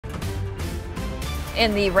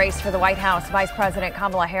In the race for the White House, Vice President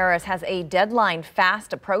Kamala Harris has a deadline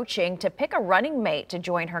fast approaching to pick a running mate to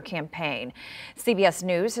join her campaign. CBS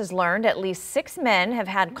News has learned at least 6 men have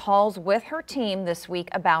had calls with her team this week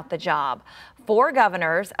about the job. 4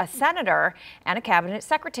 governors, a senator, and a cabinet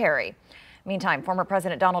secretary. Meantime, former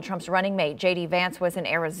President Donald Trump's running mate, J.D. Vance, was in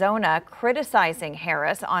Arizona criticizing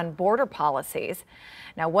Harris on border policies.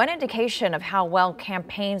 Now, one indication of how well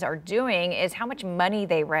campaigns are doing is how much money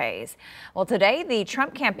they raise. Well, today, the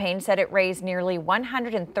Trump campaign said it raised nearly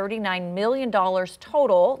 $139 million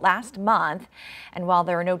total last month. And while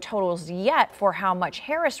there are no totals yet for how much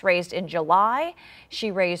Harris raised in July, she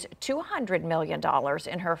raised $200 million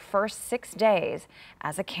in her first 6 days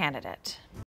as a candidate.